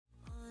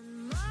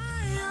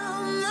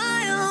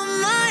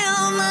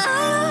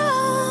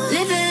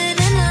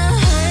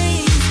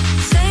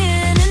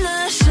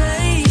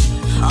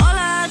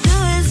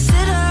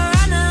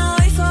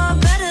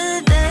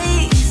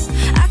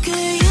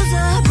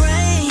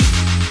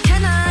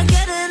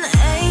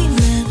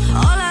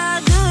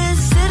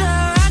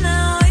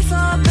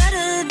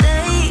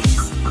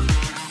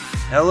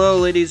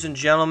ladies and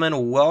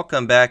gentlemen.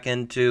 Welcome back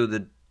into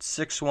the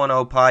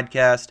 610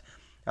 podcast.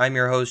 I'm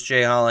your host,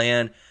 Jay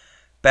Hollihan,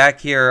 back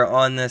here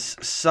on this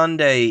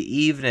Sunday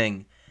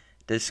evening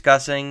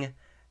discussing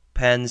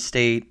Penn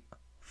State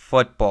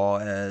football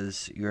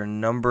as your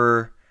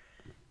number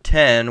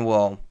 10,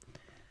 well,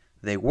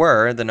 they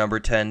were the number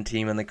 10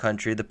 team in the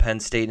country. The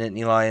Penn State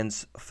Nittany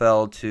Lions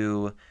fell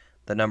to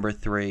the number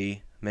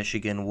 3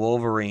 Michigan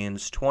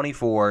Wolverines,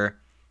 24-15.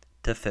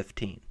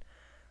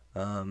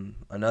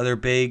 Another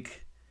big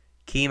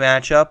key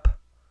matchup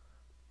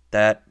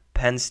that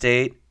Penn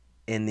State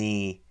in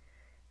the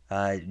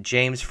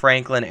James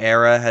Franklin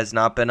era has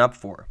not been up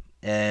for.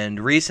 And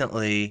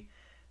recently,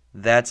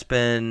 that's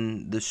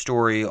been the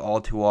story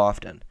all too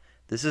often.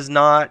 This is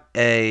not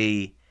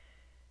this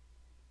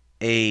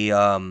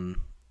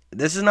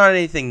is not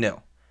anything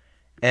new.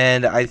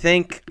 And I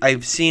think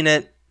I've seen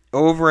it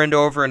over and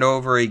over and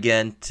over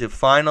again to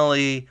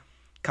finally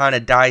kind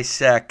of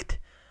dissect,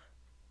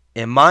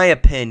 in my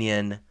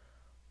opinion,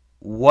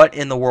 what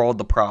in the world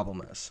the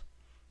problem is.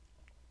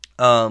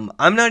 I'm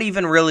not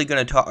even really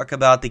going to talk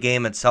about the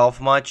game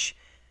itself much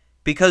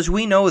because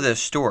we know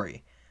this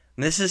story.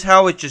 And this is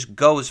how it just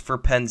goes for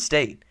Penn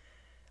State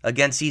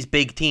against these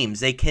big teams.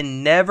 They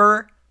can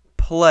never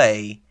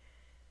play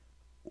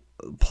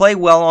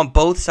well on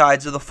both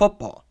sides of the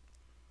football.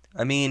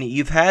 I mean,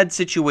 you've had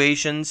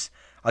situations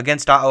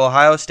against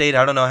Ohio State,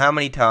 I don't know how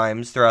many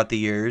times throughout the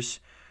years,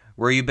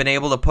 where you've been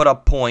able to put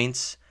up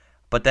points,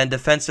 but then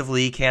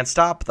defensively you can't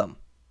stop them.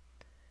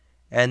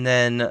 And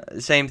then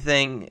same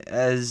thing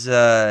as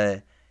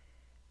a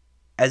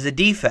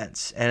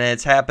defense. And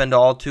it's happened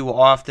all too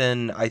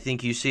often. I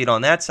think you see it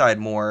on that side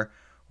more,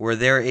 where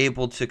they're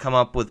able to come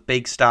up with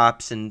big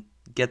stops and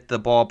get the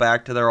ball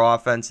back to their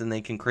offense and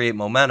they can create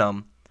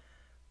momentum,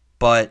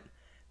 but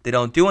they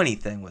don't do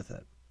anything with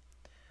it.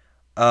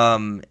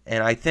 And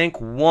I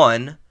think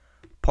one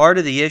part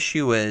of the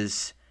issue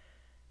is,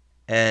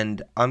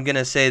 and I'm going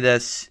to say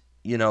this,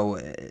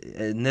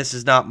 and this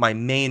is not my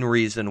main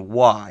reason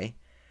why,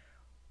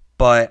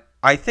 but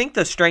I think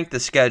the strength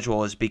of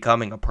schedule is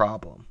becoming a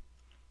problem.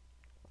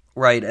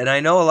 Right, and I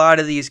know a lot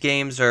of these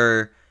games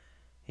are,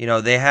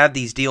 they have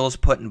these deals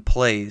put in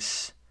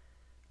place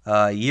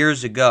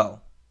years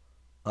ago.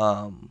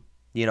 The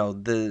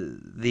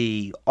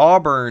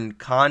Auburn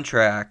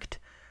contract,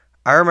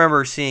 I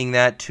remember seeing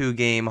that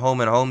 2-game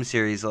home-and-home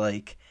series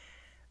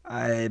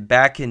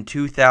back in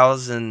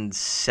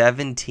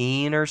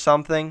 2017 or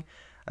something.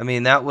 I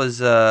mean, that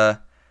was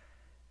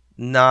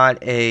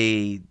not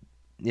a,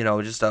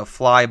 just a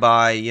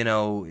flyby,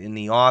 in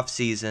the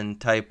off-season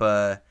type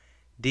of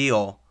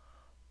deal.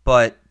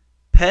 But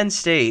Penn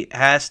State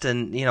has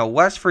to,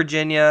 West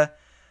Virginia,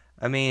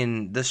 I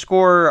mean, the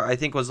score, I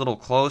think, was a little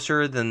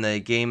closer than the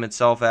game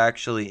itself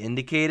actually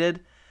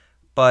indicated.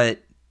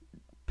 But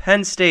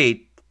Penn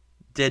State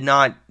did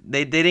not,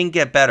 they didn't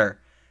get better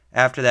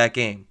after that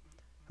game.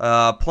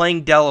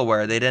 Playing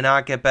Delaware, they did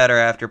not get better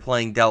after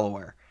playing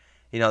Delaware.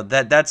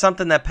 That's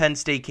something that Penn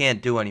State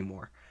can't do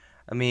anymore.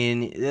 I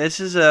mean, this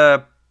is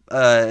a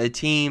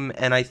team,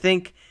 and I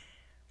think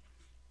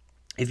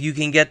if you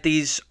can get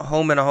these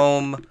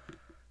home-and-home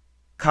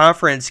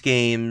conference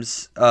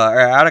games, or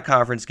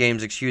out-of-conference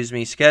games,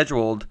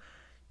 scheduled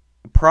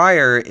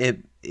prior,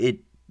 it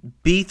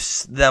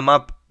beefs them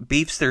up,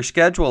 beefs their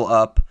schedule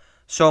up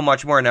so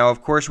much more. Now,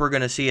 of course, we're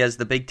going to see as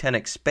the Big Ten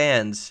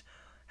expands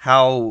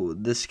how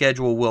the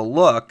schedule will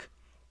look,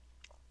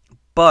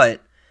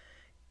 but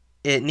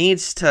it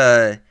needs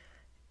to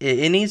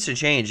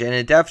change, and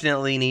it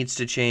definitely needs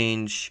to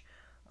change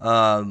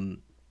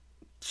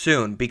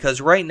soon,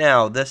 because right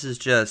now this is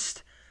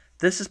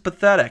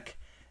pathetic,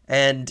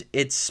 and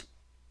it's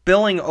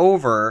spilling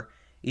over.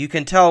 You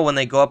can tell when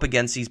they go up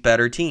against these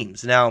better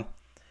teams. Now,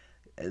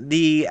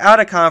 the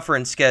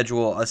out-of-conference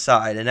schedule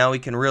aside, and now we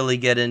can really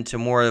get into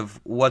more of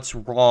what's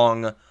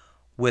wrong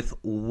with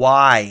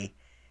why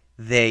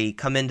they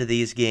come into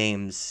these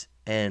games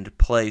and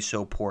play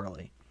so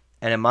poorly.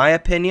 And in my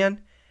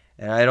opinion,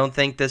 and I don't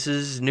think this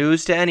is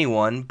news to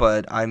anyone,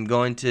 but I'm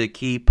going to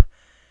keep,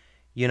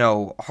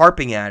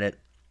 harping at it,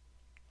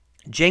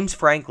 James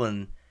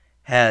Franklin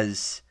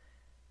has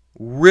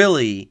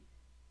really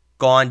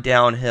gone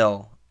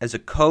downhill as a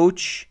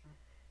coach,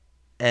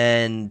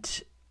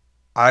 and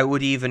I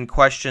would even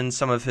question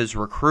some of his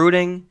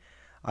recruiting.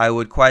 I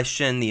would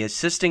question the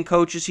assistant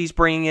coaches he's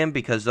bringing in,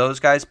 because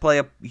those guys play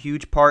a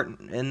huge part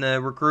in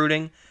the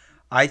recruiting.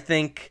 I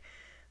think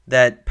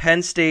that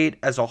Penn State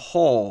as a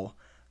whole,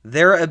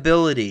 their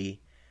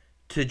ability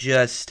to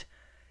just,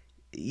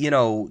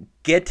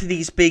 get to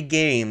these big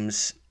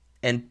games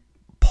and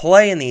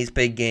play in these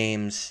big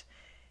games,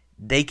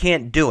 they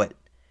can't do it.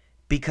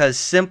 Because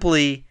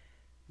simply,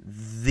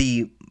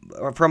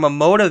 from a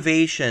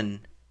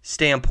motivation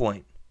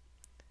standpoint,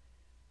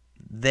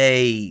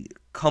 they're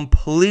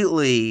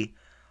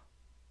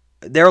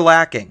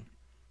lacking.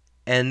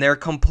 And they're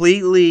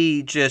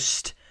completely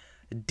just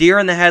deer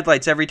in the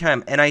headlights every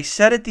time. And I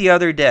said it the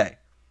other day.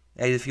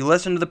 If you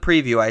listen to the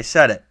preview, I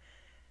said it.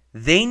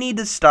 They need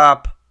to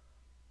stop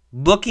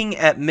looking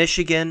at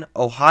Michigan,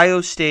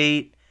 Ohio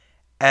State,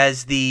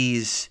 as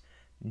these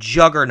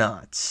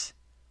juggernauts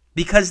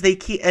because they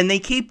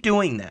keep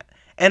doing that.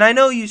 And I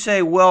know you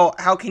say, well,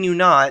 how can you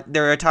not?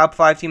 They're a top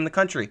 5 team in the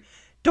country.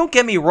 Don't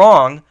get me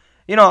wrong.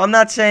 I'm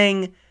not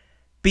saying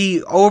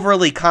be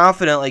overly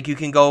confident like you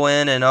can go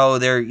in and,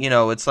 they're,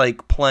 it's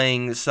like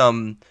playing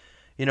some,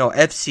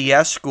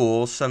 FCS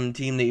school, some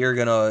team that you're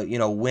going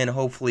to, win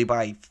hopefully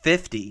by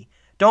 50.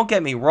 Don't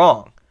get me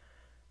wrong.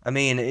 I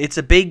mean, it's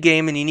a big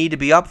game and you need to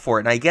be up for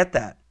it, and I get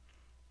that.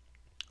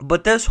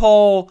 But this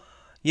whole,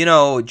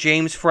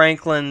 James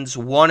Franklin's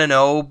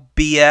 1-0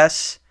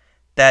 BS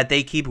that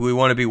they keep, we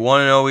want to be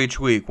 1-0 each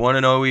week,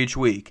 1-0 each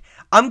week.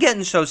 I'm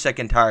getting so sick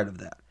and tired of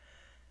that.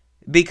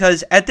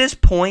 Because at this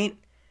point,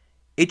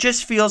 it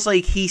just feels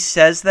like he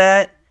says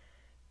that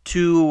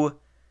to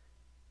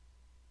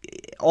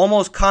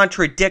almost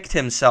contradict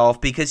himself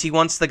because he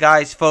wants the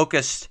guys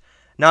focused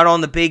not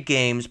on the big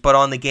games, but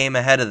on the game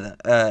ahead of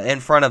them, in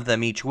front of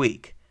them each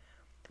week.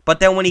 But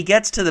then when he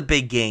gets to the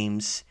big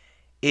games,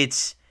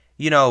 it's,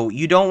 you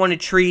don't want to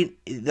treat,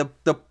 the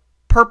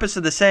purpose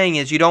of the saying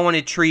is you don't want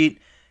to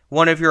treat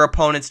one of your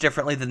opponents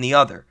differently than the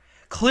other.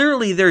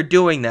 Clearly they're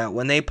doing that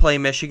when they play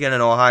Michigan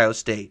and Ohio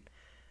State.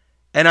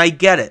 And I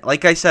get it.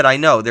 Like I said, I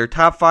know they're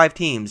top 5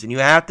 teams, and you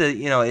have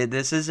to,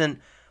 this isn't,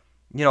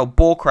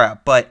 bullcrap,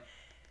 but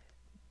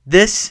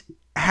this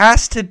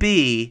has to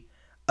be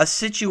a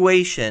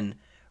situation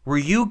where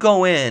you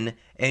go in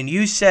and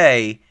you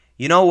say,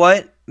 you know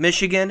what,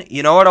 Michigan,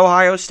 you know what,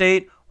 Ohio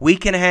State, we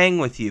can hang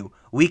with you.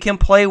 We can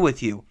play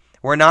with you.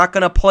 We're not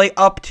going to play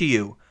up to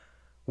you.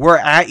 We're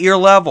at your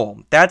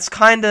level. That's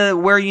kind of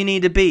where you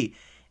need to be.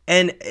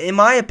 And in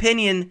my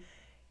opinion,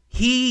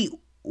 he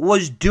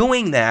was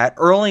doing that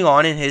early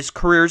on in his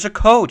career as a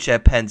coach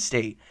at Penn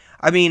State.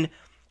 I mean,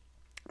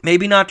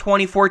 maybe not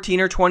 2014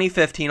 or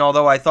 2015,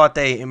 although I thought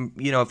they,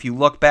 if you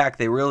look back,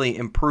 they really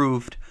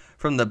improved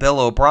from the Bill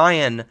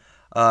O'Brien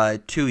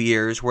 2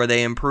 years where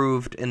they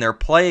improved in their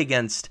play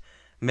against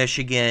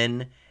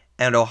Michigan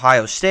and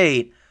Ohio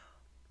State.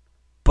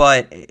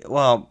 But,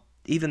 well,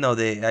 even though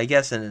I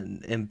guess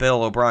in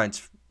Bill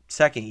O'Brien's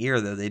second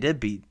year, though, they did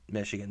beat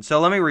Michigan.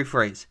 So let me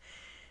rephrase.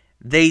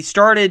 They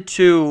started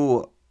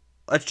to,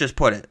 let's just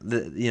put it,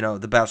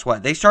 the best way.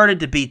 They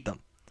started to beat them.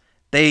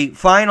 They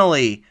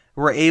finally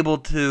were able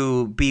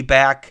to be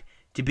back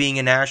to being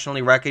a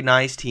nationally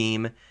recognized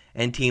team,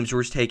 and teams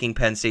were taking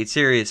Penn State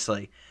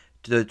seriously.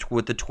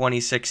 With the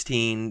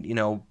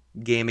 2016,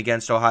 game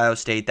against Ohio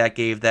State, that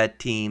gave that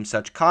team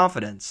such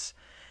confidence.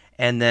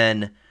 And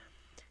then,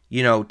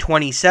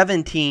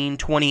 2017,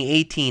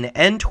 2018,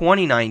 and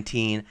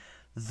 2019,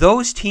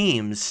 those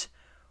teams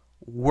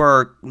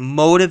were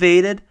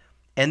motivated,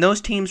 and those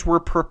teams were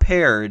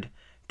prepared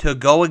to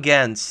go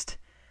against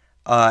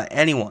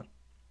anyone.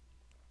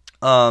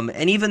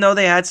 And even though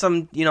they had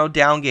some,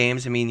 down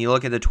games, I mean, you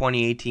look at the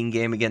 2018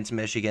 game against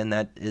Michigan,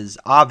 that is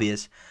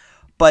obvious.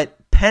 But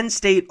Penn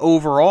State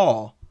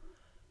overall,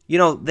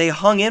 they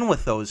hung in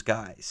with those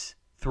guys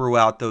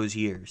throughout those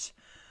years.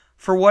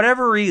 For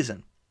whatever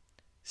reason,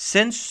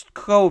 since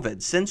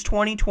COVID, since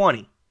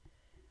 2020,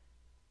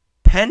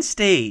 Penn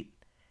State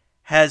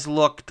has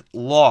looked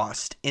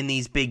lost in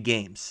these big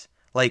games.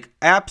 Like,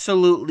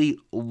 absolutely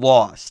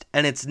lost.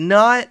 And it's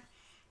not,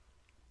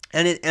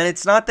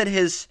 it's not that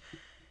his,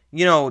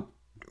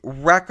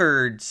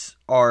 records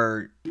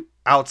are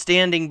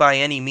outstanding by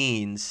any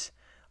means.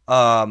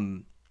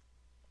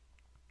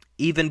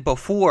 Even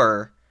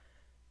before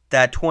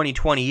that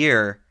 2020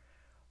 year,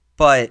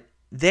 but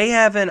they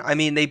haven't,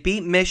 they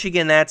beat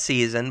Michigan that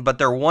season, but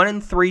they're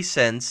 1-3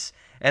 since,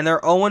 and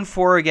they're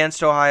 0-4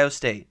 against Ohio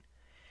State.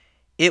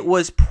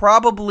 It's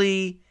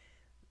probably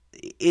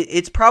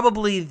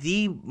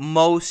the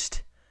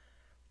most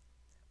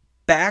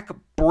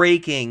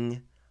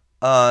back-breaking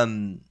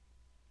pair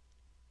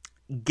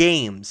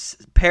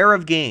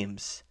of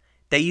games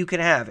that you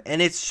can have.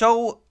 And it's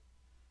so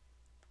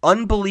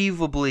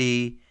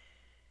unbelievably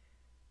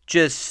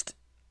just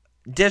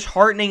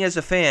disheartening as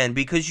a fan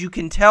because you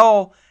can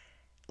tell,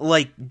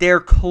 like,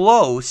 they're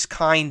close,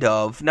 kind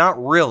of,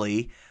 not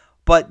really,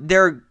 but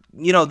they're,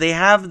 they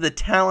have the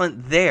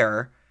talent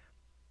there,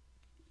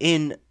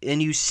 and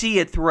you see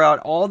it throughout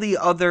all the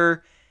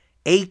other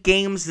 8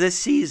 games this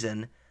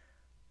season,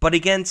 but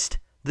against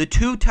the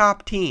 2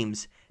 top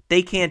teams,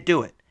 they can't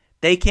do it.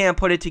 They can't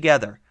put it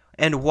together.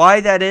 And why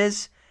that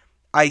is,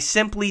 I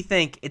simply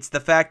think it's the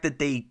fact that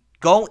they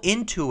go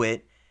into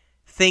it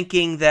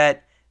thinking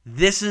that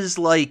this is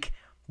like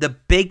the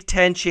Big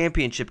Ten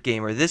championship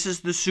game, or this is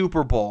the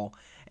Super Bowl,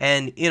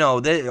 and,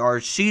 our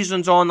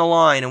season's on the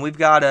line, and we've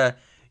got to,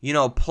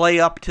 play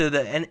up to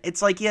the, and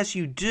it's like, yes,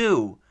 you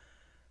do,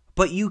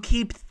 but you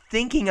keep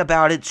thinking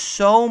about it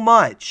so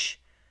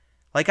much.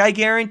 Like, I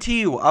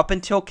guarantee you, up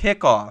until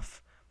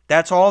kickoff,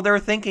 that's all they're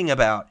thinking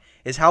about,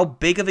 is how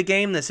big of a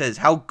game this is,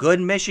 how good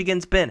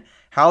Michigan's been,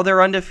 how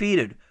they're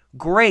undefeated.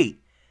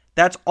 Great.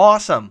 That's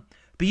awesome.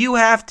 But you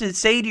have to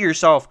say to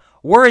yourself,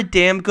 we're a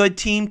damn good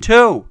team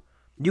too.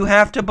 You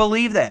have to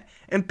believe that.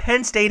 And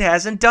Penn State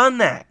hasn't done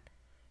that.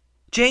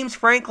 James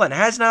Franklin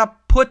has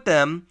not put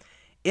them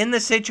in the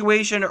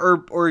situation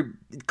or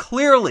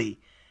clearly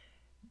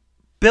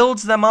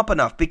builds them up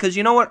enough. Because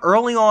you know what?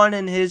 Early on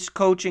in his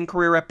coaching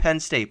career at Penn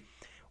State,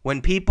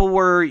 when people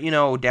were,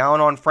 down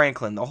on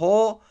Franklin, the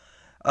whole,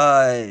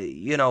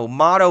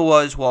 motto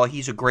was, well,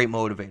 he's a great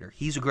motivator.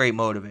 He's a great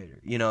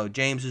motivator.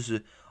 James is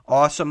an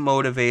awesome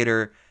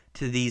motivator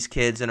to these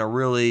kids and a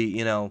really,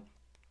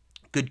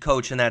 good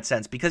coach in that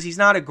sense. Because he's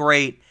not a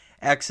great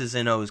X's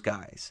and O's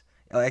guy.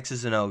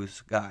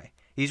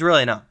 He's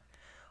really not.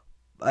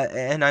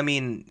 And I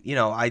mean,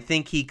 I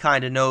think he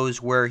kind of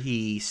knows where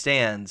he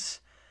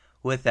stands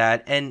with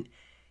that. And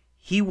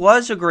he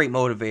was a great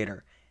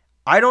motivator.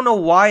 I don't know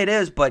why it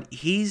is, but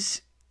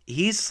he's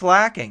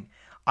slacking.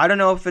 I don't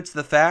know if it's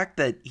the fact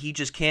that he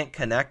just can't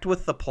connect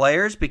with the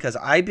players, because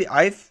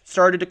I've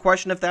started to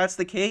question if that's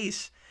the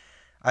case.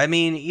 I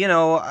mean, the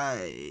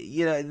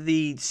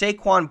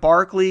Saquon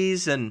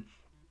Barkleys and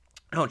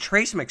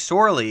Trace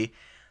McSorley.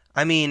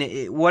 I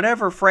mean,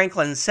 whatever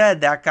Franklin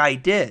said, that guy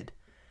did.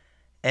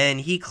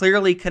 And he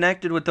clearly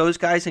connected with those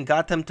guys and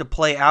got them to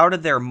play out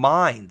of their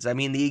minds. I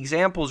mean, the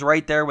example's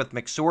right there with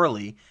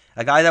McSorley,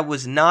 a guy that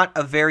was not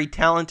a very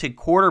talented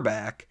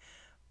quarterback,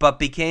 but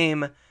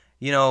became,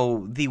 the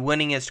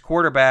winningest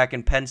quarterback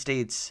in Penn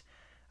State's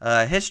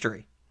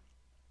history.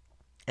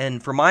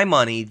 And for my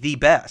money, the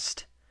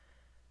best.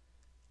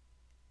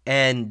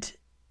 And,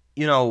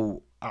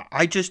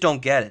 I just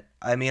don't get it.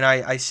 I mean,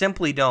 I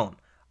simply don't.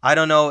 I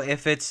don't know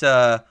if it's,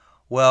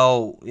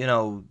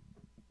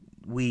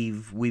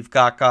 we've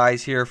got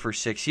guys here for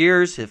 6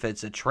 years, if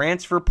it's a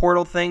transfer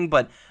portal thing,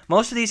 but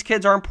most of these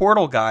kids aren't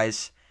portal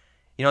guys.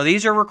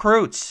 These are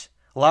recruits.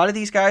 A lot of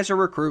these guys are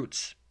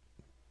recruits.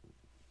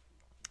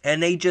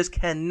 And they just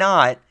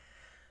cannot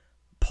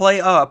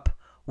play up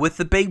with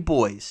the big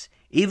boys,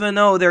 even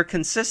though they're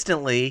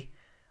consistently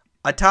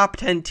a top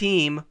 10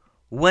 team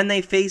when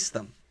they face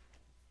them.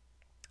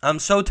 I'm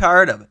so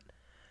tired of it.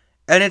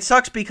 And it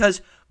sucks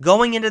because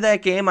going into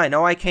that game, I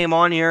know I came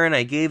on here and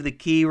I gave the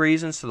key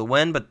reasons to the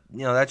win, but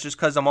that's just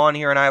because I'm on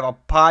here and I have a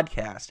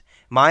podcast.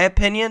 My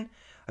opinion,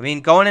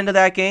 going into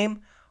that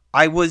game,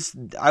 I was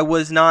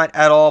not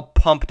at all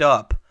pumped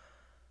up.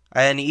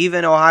 And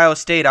even Ohio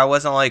State, I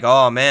wasn't like,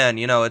 oh man,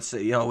 it's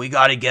we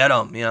got to get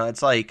them.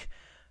 It's like,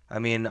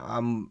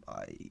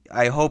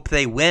 I hope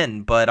they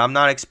win, but I'm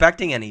not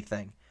expecting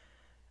anything.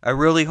 I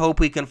really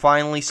hope we can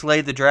finally slay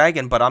the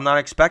dragon, but I'm not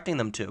expecting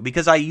them to,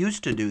 because I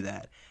used to do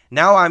that.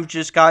 Now I've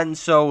just gotten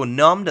so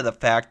numb to the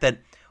fact that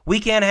we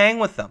can't hang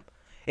with them.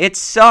 It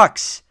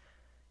sucks.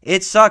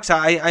 It sucks.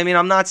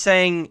 I'm not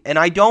saying, and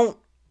I don't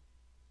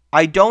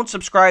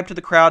subscribe to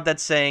the crowd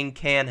that's saying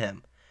can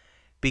him,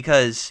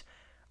 because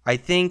I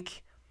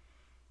think,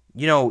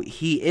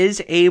 he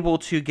is able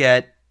to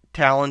get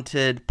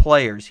talented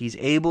players. He's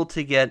able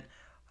to get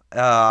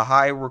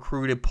high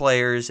recruited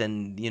players,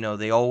 and,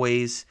 they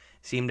always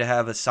seem to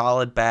have a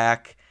solid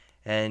back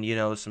and,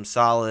 some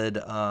solid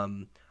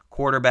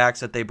quarterbacks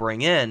that they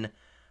bring in.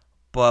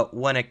 But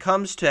when it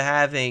comes to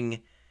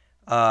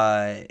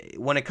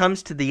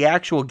the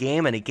actual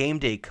game and a game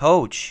day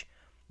coach,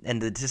 and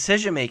the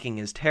decision making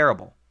is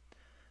terrible.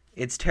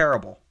 It's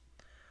terrible.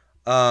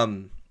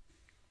 And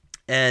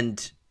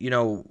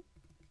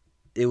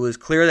it was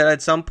clear that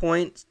at some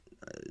point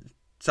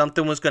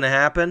something was going to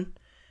happen,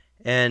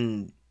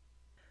 and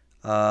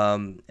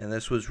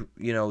this was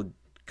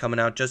coming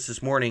out just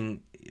this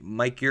morning.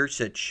 Mike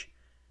Yurcich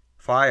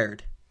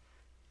fired.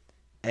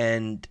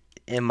 And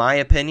in my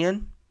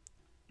opinion,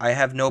 I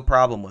have no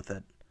problem with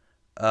it.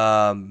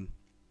 I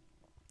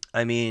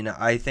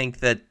think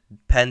that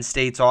Penn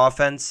State's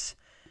offense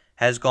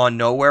has gone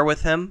nowhere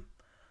with him.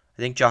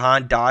 I think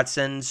Jahan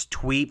Dotson's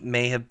tweet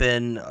may have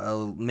been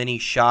a mini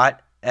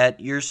shot at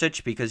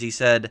Yurcich, because he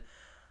said,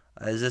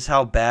 is this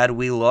how bad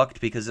we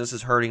looked? Because this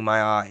is hurting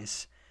my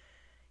eyes.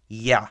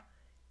 Yeah,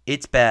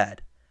 it's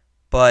bad.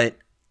 But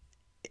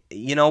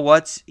you know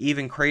what's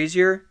even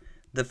crazier?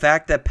 The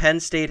fact that Penn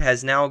State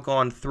has now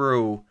gone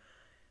through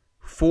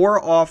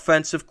 4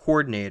 offensive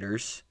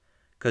coordinators,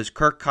 because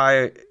Kirk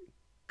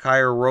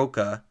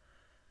Kairoka,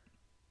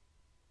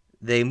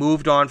 they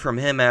moved on from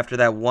him after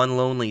that one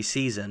lonely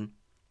season,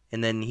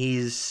 and then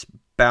he's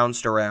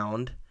bounced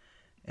around.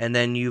 And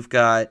then you've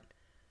got,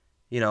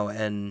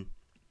 and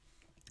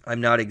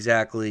I'm not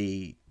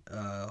exactly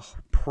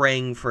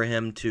praying for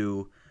him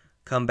to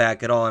come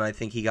back at all, and I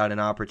think he got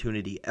an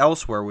opportunity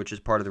elsewhere, which is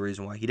part of the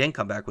reason why he didn't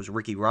come back, was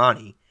Ricky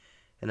Ronnie.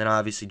 And then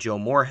obviously Joe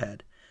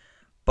Moorhead.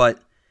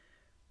 But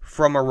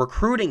from a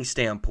recruiting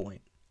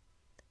standpoint,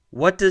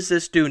 what does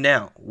this do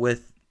now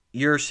with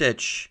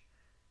Yurcich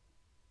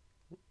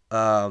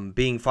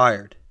being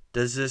fired?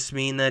 Does this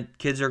mean that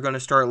kids are going to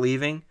start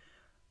leaving?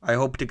 I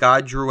hope to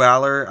God Drew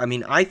Aller.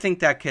 I think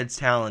that kid's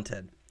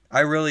talented.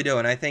 I really do.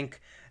 And I think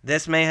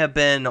this may have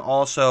been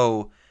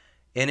also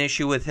an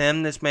issue with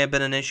him. This may have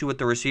been an issue with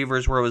the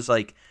receivers, where it was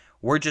like,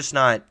 he's just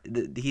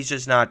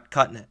not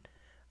cutting it.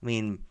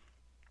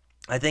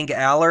 I think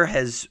Aller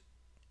has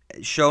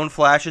shown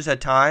flashes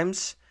at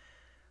times,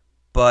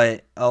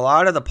 but a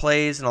lot of the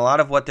plays and a lot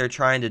of what they're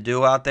trying to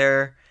do out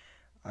there,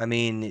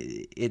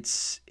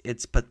 it's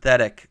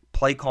pathetic.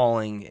 Play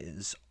calling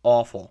is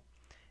awful.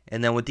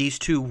 And then with these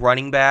 2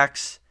 running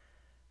backs,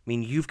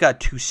 mean, you've got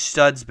two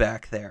studs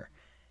back there,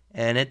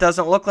 and it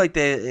doesn't look like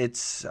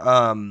it's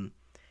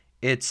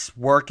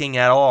working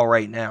at all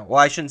right now. Well,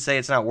 I shouldn't say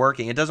it's not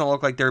working. It doesn't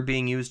look like they're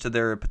being used to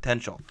their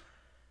potential.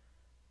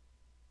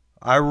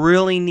 I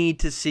really need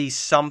to see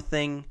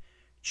something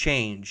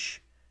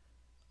change,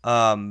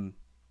 next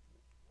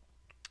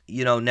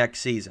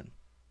season.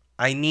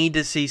 I need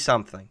to see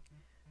something.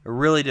 I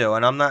really do.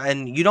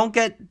 And you don't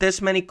get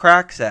this many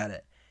cracks at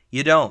it.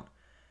 You don't.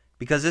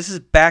 Because this is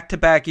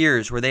back-to-back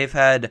years where they've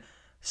had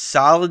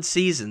solid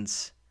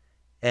seasons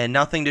and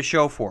nothing to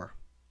show for.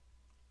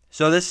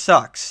 So this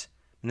sucks.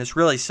 And this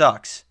really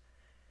sucks.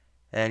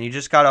 And you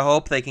just got to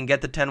hope they can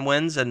get the 10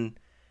 wins and,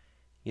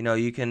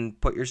 you can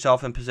put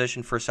yourself in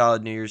position for a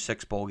solid New Year's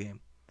Six bowl game.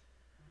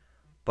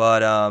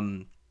 But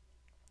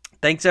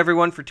thanks,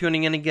 everyone, for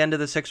tuning in again to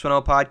the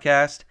 610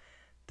 podcast.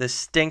 This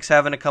stinks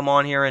having to come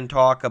on here and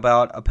talk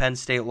about a Penn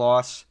State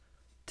loss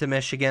to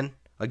Michigan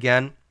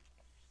again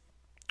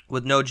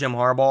with no Jim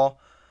Harbaugh.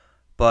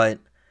 But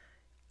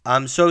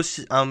I'm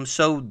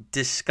so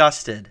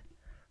disgusted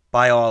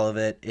by all of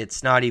it.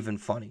 It's not even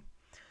funny.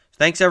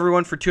 Thanks,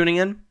 everyone, for tuning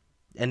in.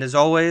 And as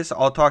always,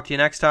 I'll talk to you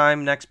next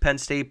time. Next Penn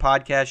State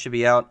podcast should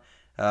be out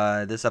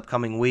this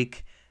upcoming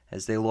week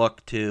as they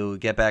look to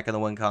get back in the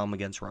win column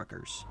against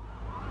Rutgers.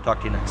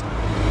 Talk to you next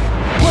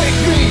time. Wake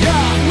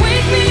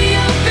me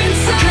up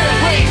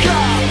inside.